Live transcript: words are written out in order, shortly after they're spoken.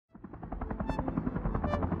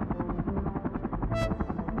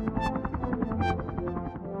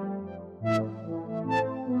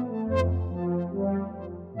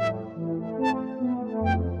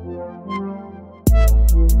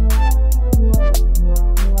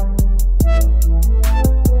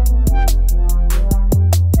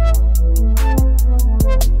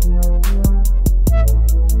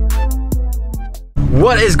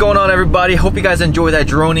What is going on, everybody? Hope you guys enjoy that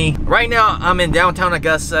droney. Right now I'm in downtown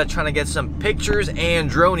Augusta trying to get some pictures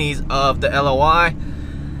and dronies of the LOI.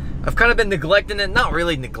 I've kind of been neglecting it, not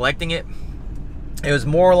really neglecting it. It was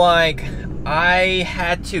more like I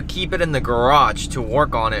had to keep it in the garage to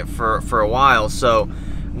work on it for a while. So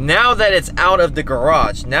now that it's out of the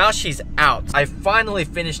garage, now she's out. I finally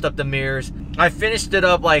finished up the mirrors. I finished it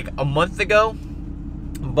up like a month ago.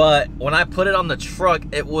 But when I put it on the truck,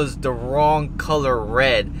 it was the wrong color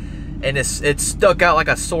red, and it stuck out like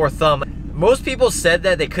a sore thumb. Most people said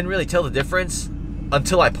that they couldn't really tell the difference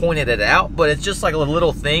until I pointed it out, but it's just like a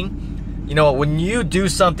little thing. You know, when you do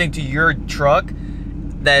something to your truck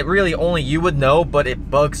that really only you would know, but it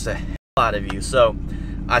bugs the hell out of you. So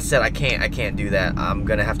I said I can't do that. I'm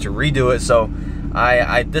gonna have to redo it. So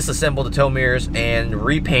I disassembled the tow mirrors and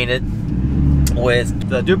repainted with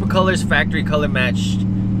the Duramax factory color matched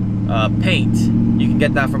paint. You can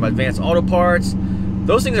get that from Advanced Auto Parts.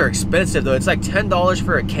 Those things are expensive though. It's like $10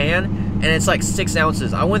 for a can, and it's like 6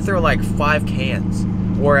 ounces. I went through like 5 cans,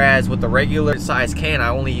 whereas with the regular size can I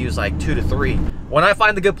only use like 2 to 3. When I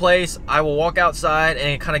find a good place, I will walk outside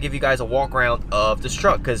and kind of give you guys a walk around of this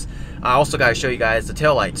truck, because I also got to show you guys the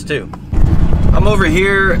taillights too. I'm over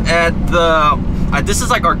here at the this is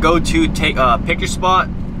like our go-to picture spot.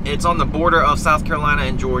 It's on the border of South Carolina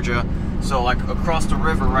and Georgia. So like across the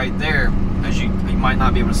river right there, as you might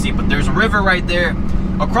not be able to see, but there's a river right there.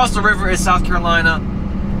 Across the river is South Carolina.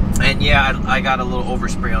 And yeah, I got a little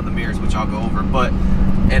overspray on the mirrors, which I'll go over.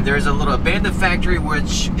 And there's a little abandoned factory,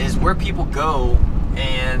 which is where people go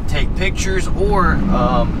and take pictures, or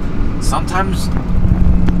sometimes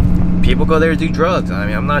people go there to do drugs. I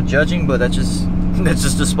mean, I'm not judging, but that's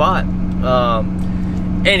just the spot.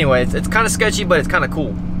 Anyways, it's kind of sketchy, but it's kind of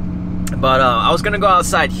cool. But I was gonna go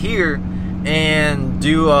outside here and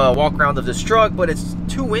do a walk around of this truck, but it's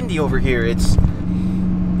too windy over here. It's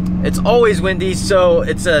always windy, so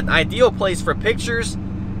it's an ideal place for pictures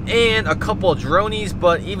and a couple of dronies.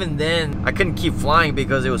 But even then, I couldn't keep flying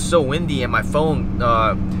because it was so windy, and my phone,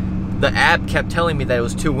 the app kept telling me that it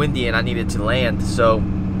was too windy and I needed to land. So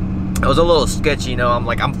it was a little sketchy, you know.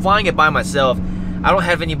 I'm flying it by myself. I don't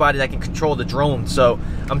have anybody that can control the drone, so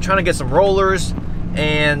I'm trying to get some rollers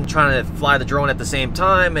and trying to fly the drone at the same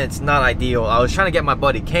time. It's not ideal. I was trying to get my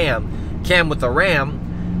buddy Cam with the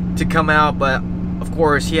Ram to come out, but of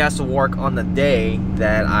course he has to work on the day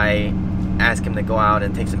that I ask him to go out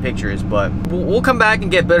and take some pictures. But we'll come back and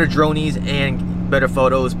get better dronies and better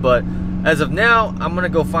photos. But as of now, I'm gonna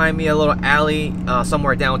go find me a little alley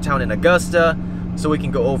somewhere downtown in Augusta so we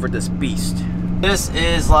can go over this beast. This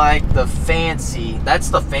is like the fancy, that's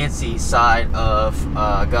the fancy side of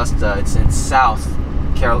Augusta. It's in South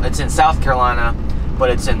Carolina, but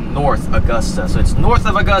it's in North Augusta. So it's north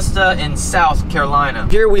of Augusta in South Carolina.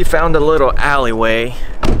 Here we found a little alleyway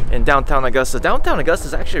in downtown Augusta. Downtown Augusta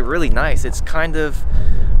is actually really nice. It's kind of,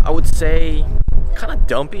 I would say, kind of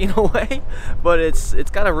dumpy in a way, but it's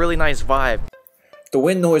got a really nice vibe. The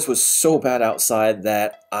wind noise was so bad outside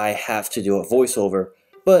that I have to do a voiceover,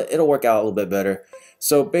 but it'll work out a little bit better.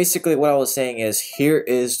 So basically what I was saying is, here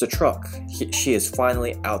is the truck. She is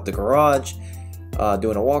finally out the garage,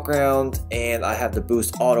 doing a walk around, and I have the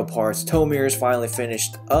Boost Auto Parts tow mirrors finally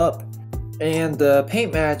finished up, and the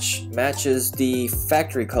paint matches the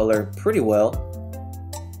factory color pretty well.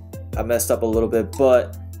 I messed up a little bit,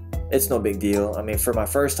 but it's no big deal. I mean, for my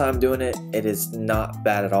first time doing it, it is not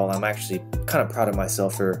bad at all. I'm actually kind of proud of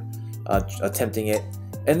myself for attempting it.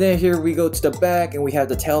 And then here we go to the back, and we have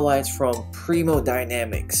the taillights from Primo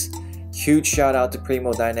Dynamics. Huge shout out to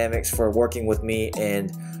Primo Dynamics for working with me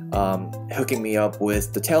and hooking me up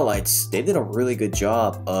with the taillights. They did a really good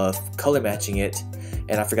job of color matching it.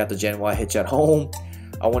 And I forgot the Gen Y hitch at home.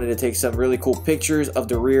 I wanted to take some really cool pictures of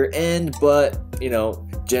the rear end, but you know,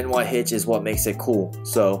 Gen Y hitch is what makes it cool.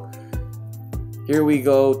 So here we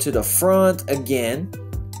go to the front again,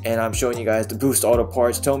 and I'm showing you guys the Boost Auto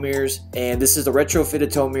Parts tow mirrors, and this is the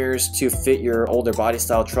retrofitted tow mirrors to fit your older body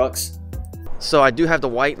style trucks. So I do have the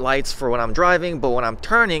white lights for when I'm driving, but when I'm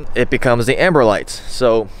turning, it becomes the amber lights.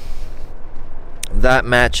 So that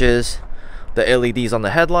matches the LEDs on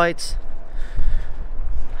the headlights.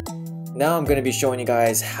 Now I'm going to be showing you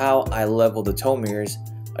guys how I level the tow mirrors.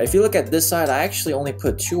 If you look at this side, I actually only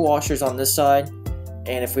put 2 washers on this side,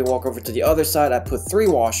 and if we walk over to the other side, I put 3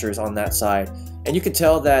 washers on that side. And you can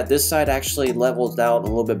tell that this side actually levels out a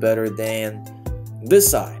little bit better than this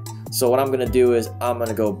side. So what I'm going to do is I'm going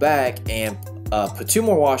to go back and put 2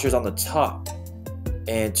 more washers on the top,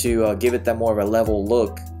 and to give it that more of a level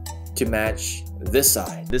look to match this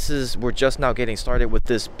side. We're just now getting started with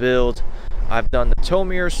this build. I've done the tow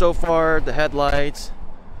mirror so far, the headlights,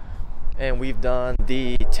 and we've done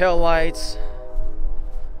the tail lights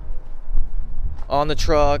on the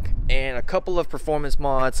truck and a couple of performance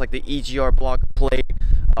mods like the EGR block plate,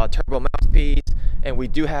 turbo mouthpiece, and we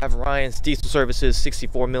do have Ryan's Diesel Services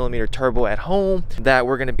 64mm turbo at home that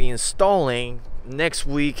we're going to be installing next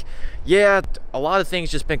week. Yeah, a lot of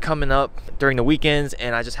things just been coming up during the weekends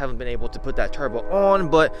and I just haven't been able to put that turbo on,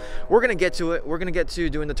 but we're gonna get to it. We're gonna get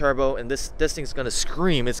to doing the turbo, and this thing's gonna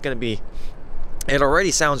scream. It's gonna be, it already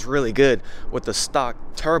sounds really good with the stock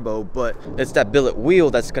turbo, but it's that billet wheel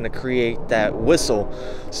that's going to create that whistle.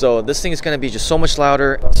 So this thing is going to be just so much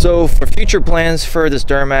louder. So for future plans for this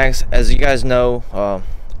Duramax, as you guys know,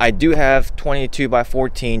 I do have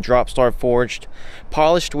 22x14 drop star forged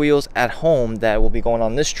polished wheels at home that will be going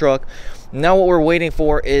on this truck. Now what we're waiting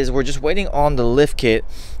for is we're just waiting on the lift kit.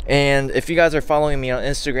 And if you guys are following me on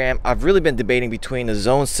Instagram, I've really been debating between the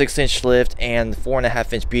Zone 6-inch lift and the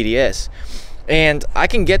 4.5-inch BDS. And I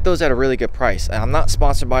can get those at a really good price. I'm not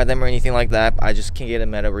sponsored by them or anything like that. I just can get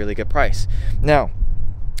them at a really good price. Now,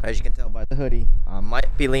 as you can tell by the hoodie, I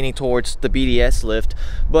might be leaning towards the BDS lift.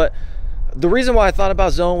 But the reason why I thought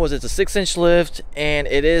about Zone was it's a 6-inch lift, and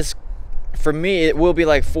it is, for me, it will be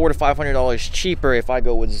like $400 to $500 cheaper if I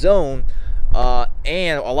go with Zone.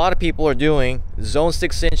 And a lot of people are doing Zone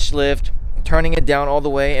 6-inch lift, turning it down all the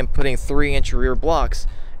way and putting 3-inch rear blocks.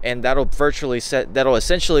 And that'll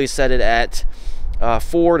essentially set it at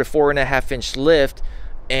 4 to 4.5-inch lift,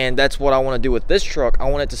 and that's what I want to do with this truck. I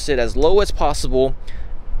want it to sit as low as possible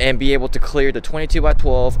and be able to clear the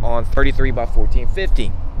 22x12 on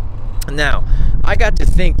 33x1450. Now I got to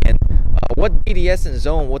thinking, what BDS and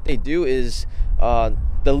Zone, what they do is the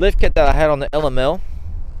lift kit that I had on the LML,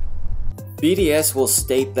 BDS will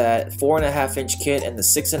state that 4.5-inch kit and the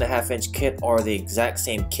 6.5-inch kit are the exact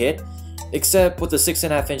same kit. Except with the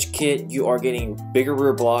 6.5-inch kit, you are getting bigger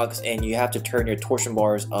rear blocks and you have to turn your torsion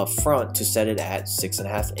bars up front to set it at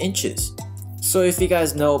 6.5 inches. So if you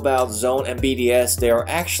guys know about Zone and BDS, they are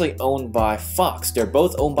actually owned by Fox. They're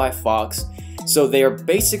both owned by Fox. So they are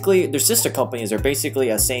basically, they're sister companies, they're basically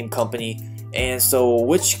a same company. And so,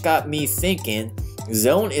 which got me thinking,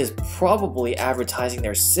 Zone is probably advertising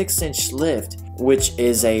their 6-inch lift, which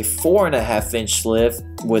is a 4.5-inch lift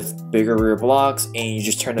with bigger rear blocks, and you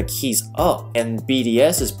just turn the keys up. And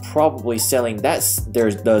BDS is probably selling there's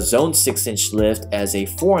the Zone 6-inch lift as a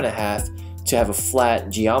 4.5 to have a flat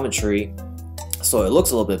geometry, so it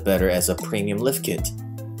looks a little bit better as a premium lift kit.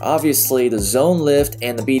 Obviously, the Zone lift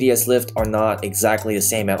and the BDS lift are not exactly the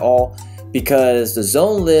same at all, because the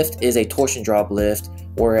Zone lift is a torsion drop lift,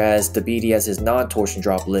 whereas the BDS is non-torsion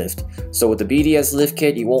drop lift. So with the BDS lift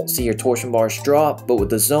kit, you won't see your torsion bars drop, but with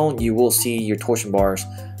the Zone, you will see your torsion bars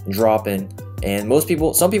dropping. And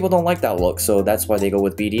some people don't like that look, so that's why they go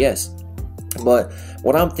with BDS. But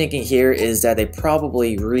what I'm thinking here is that they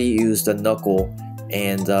probably reused the knuckle,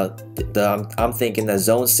 and I'm thinking the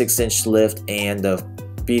Zone 6-inch lift and the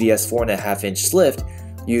BDS 4.5-inch lift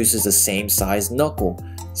uses the same size knuckle.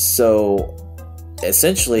 So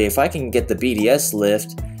essentially, if I can get the BDS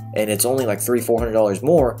lift and it's only like $300–400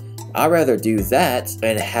 more, I'd rather do that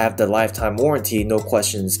and have the lifetime warranty, no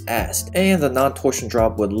questions asked. And the non-torsion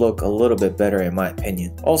drop would look a little bit better in my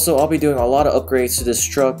opinion. Also, I'll be doing a lot of upgrades to this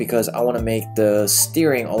truck because I want to make the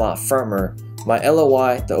steering a lot firmer. My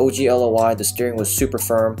LOI, the OG LOI, the steering was super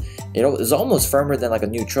firm. It was almost firmer than like a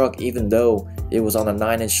new truck, even though it was on a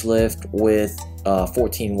 9-inch lift with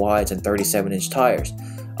 14 wides and 37-inch tires.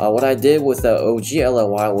 What I did with the OG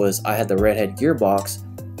LOI was I had the redhead gearbox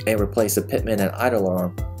and replaced the pitman and idler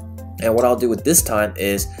arm. And what I'll do with this time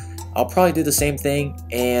is I'll probably do the same thing,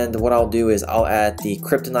 and what I'll do is I'll add the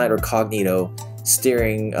Kryptonite or Cognito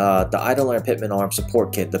steering, the idler and pitman arm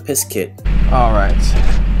support kit, the PIS kit. Alright,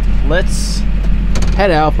 let's head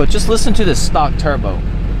out, but just listen to this stock turbo.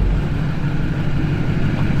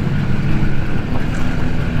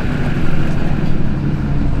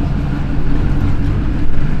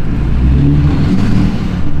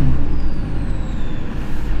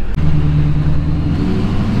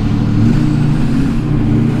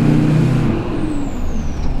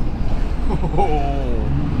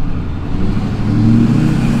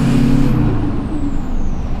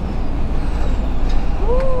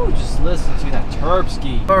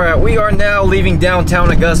 Alright, we are now leaving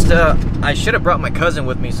downtown Augusta. I should have brought my cousin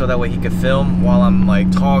with me so that way he could film while I'm like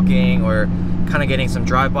talking or kind of getting some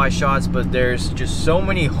drive-by shots, but there's just so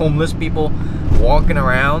many homeless people walking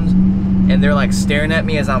around and they're like staring at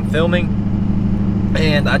me as I'm filming,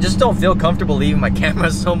 and I just don't feel comfortable leaving my camera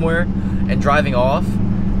somewhere and driving off.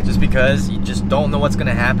 just because you just don't know what's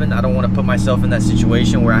gonna happen. I don't want to put myself in that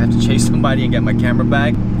situation where I have to chase somebody and get my camera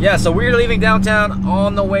back. Yeah, so we're leaving downtown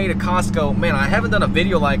on the way to Costco. Man, I haven't done a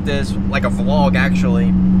video like this, like a vlog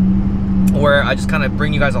actually, where I just kind of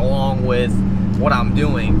bring you guys along with what I'm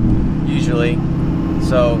doing usually.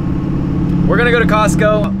 So we're gonna go to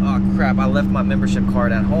Costco. Oh crap, I left my membership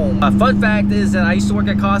card at home. Fun fact is that I used to work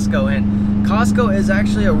at Costco, and Costco is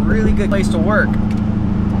actually a really good place to work.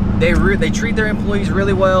 They treat their employees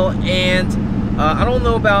really well, and I don't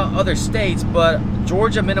know about other states, but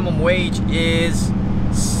Georgia minimum wage is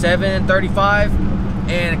 $7.35,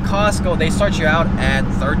 and Costco, they start you out at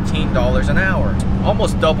 $13 an hour,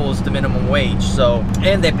 almost doubles the minimum wage. So,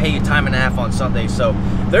 and they pay you time and a half on Sundays. So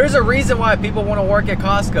there's a reason why people want to work at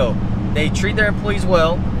Costco. They treat their employees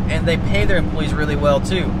well, and they pay their employees really well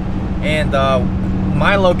too. And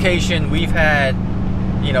my location, we've had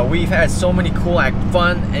so many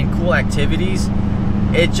fun and cool activities.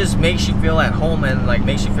 It just makes you feel at home and like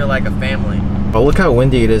makes you feel like a family. But look how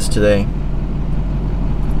windy it is today.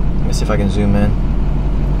 Let me see if I can zoom in.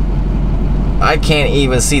 I can't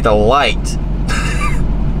even see the light.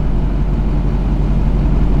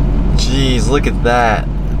 Jeez, look at that.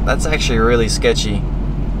 That's actually really sketchy.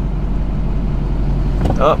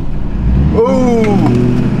 Oh.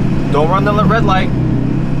 Ooh! Don't run the red light.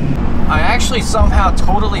 I actually somehow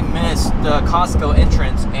totally missed the Costco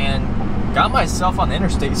entrance and got myself on the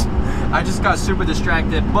interstate. I just got super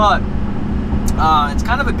distracted, but it's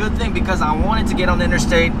kind of a good thing because I wanted to get on the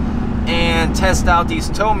interstate and test out these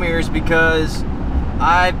tow mirrors, because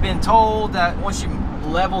I've been told that once you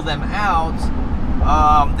level them out,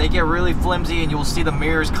 they get really flimsy and you'll see the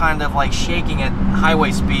mirrors kind of like shaking at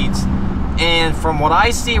highway speeds. And from what I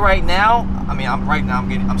see right now, I mean,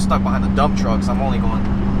 I'm stuck behind the dump truck, so I'm only going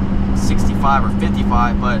 65 or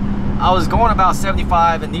 55, but I was going about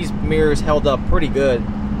 75 and these mirrors held up pretty good.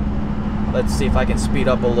 Let's see if I can speed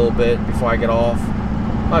up a little bit before I get off.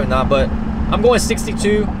 Probably not, but I'm going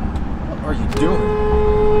 62. What are you doing?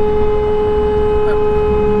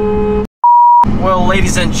 Well,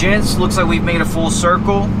 ladies and gents, looks like we've made a full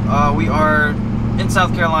circle. We are in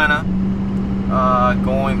South Carolina,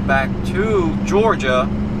 going back to Georgia,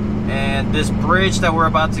 and this bridge that we're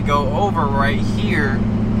about to go over right here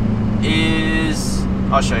is,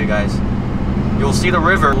 I'll show you guys. You'll see the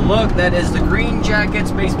river. Look, that is the Green Jackets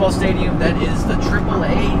baseball stadium. That is the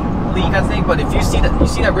AAA league, I think. But if you see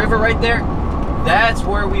that river right there, that's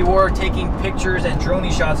where we were taking pictures and drone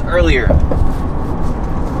shots earlier.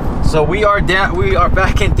 So we are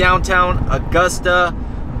back in downtown Augusta.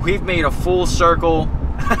 We've made a full circle.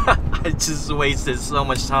 I just wasted so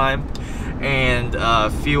much time and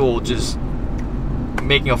fuel just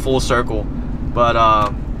making a full circle. But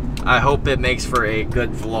I hope it makes for a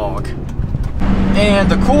good vlog.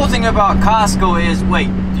 And the cool thing about Costco is, wait,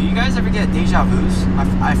 do you guys ever get deja vus?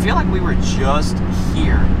 I feel like we were just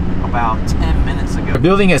here about 10 minutes ago. They're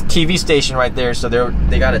building a TV station right there, so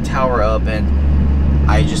they got a tower up, and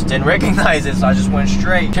I just didn't recognize it, so I just went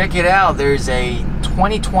straight. Check it out, there's a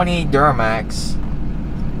 2020 Duramax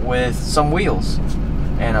with some wheels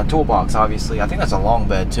and a toolbox, obviously. I think that's a long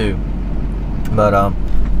bed too. But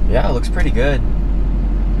yeah, it looks pretty good.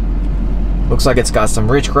 Looks like it's got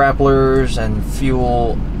some rich grapplers and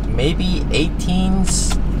fuel, maybe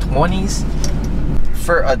 18s, 20s.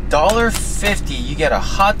 For $1.50, you get a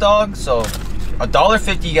hot dog. So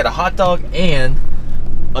 $1.50, you get a hot dog and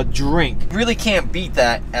a drink. You really can't beat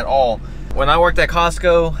that at all. When I worked at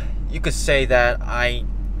Costco, you could say that I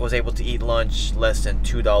was able to eat lunch less than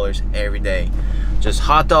 $2 every day. Just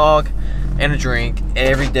hot dog and a drink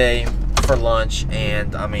every day for lunch.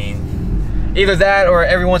 And I mean, either that or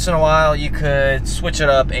every once in a while you could switch it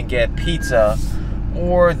up and get pizza,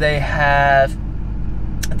 or they have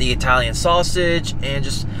the Italian sausage and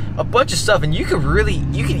just a bunch of stuff, and you can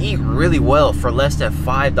eat really well for less than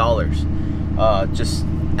 $5 just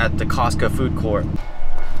at the Costco food court.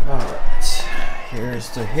 Alright, here's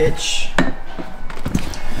the hitch.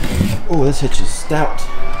 Oh, this hitch is stout.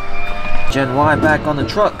 Gen Y back on the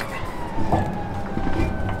truck.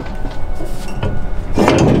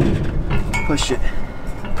 Push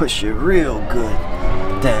it real good.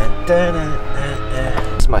 Dun, dun, dun, dun,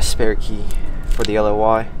 dun. This is my spare key for the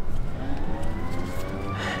LOY,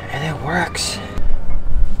 and it works.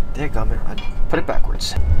 Dadgummit, I put it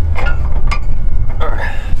backwards.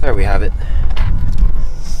 Alright, there we have it.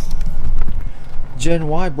 Gen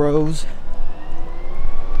Y bros.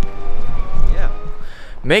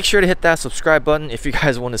 Make sure to hit that subscribe button if you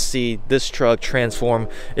guys want to see this truck transform.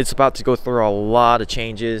 It's about to go through a lot of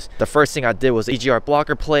changes. The first thing I did was the EGR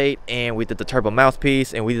blocker plate, and we did the turbo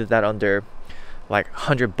mouthpiece, and we did that under like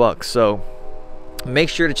 $100. So Make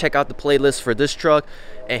sure to check out the playlist for this truck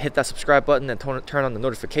and hit that subscribe button and turn on the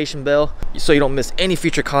notification bell so you don't miss any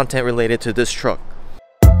future content related to this truck.